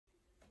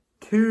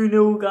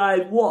2-0,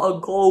 guys. What a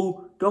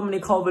goal.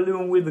 Dominic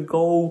Calvert-Lewin with a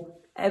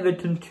goal.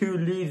 Everton 2,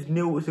 Leeds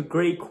 0. It's a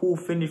great, cool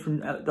finish from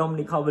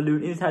Dominic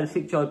Calvert-Lewin inside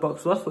the 6-yard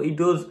box. So that's what he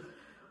does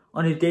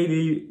on a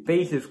daily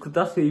basis, because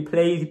that's what he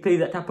plays. He plays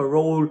that type of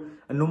role,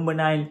 a number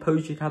 9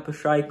 poacher type of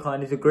striker,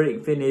 and it's a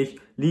great finish.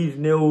 Leeds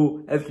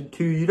 0, Everton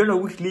 2. You don't know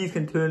which Leeds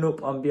can turn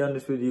up, I'll be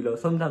honest with you, lot.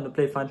 Sometimes they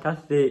play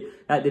fantastic,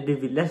 like they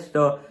did with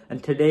Leicester,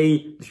 and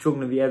today they're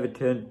struggling with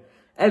Everton.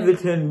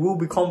 Everton will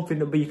be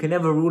confident, but you can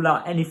never rule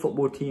out any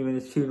football team in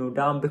this 2-0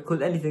 down,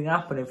 because anything can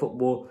happen in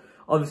football.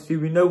 Obviously,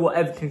 we know what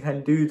Everton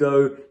can do,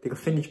 though. They can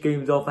finish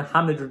games off, and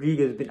James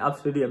Rodriguez has been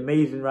absolutely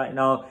amazing right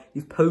now.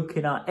 He's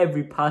poking out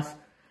every pass.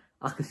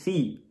 I can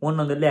see one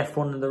on the left,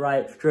 one on the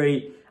right,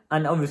 straight.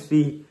 And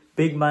obviously,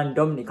 big man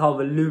Dominic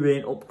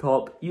Calvert-Lewin up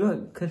top. You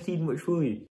don't concede much, will you?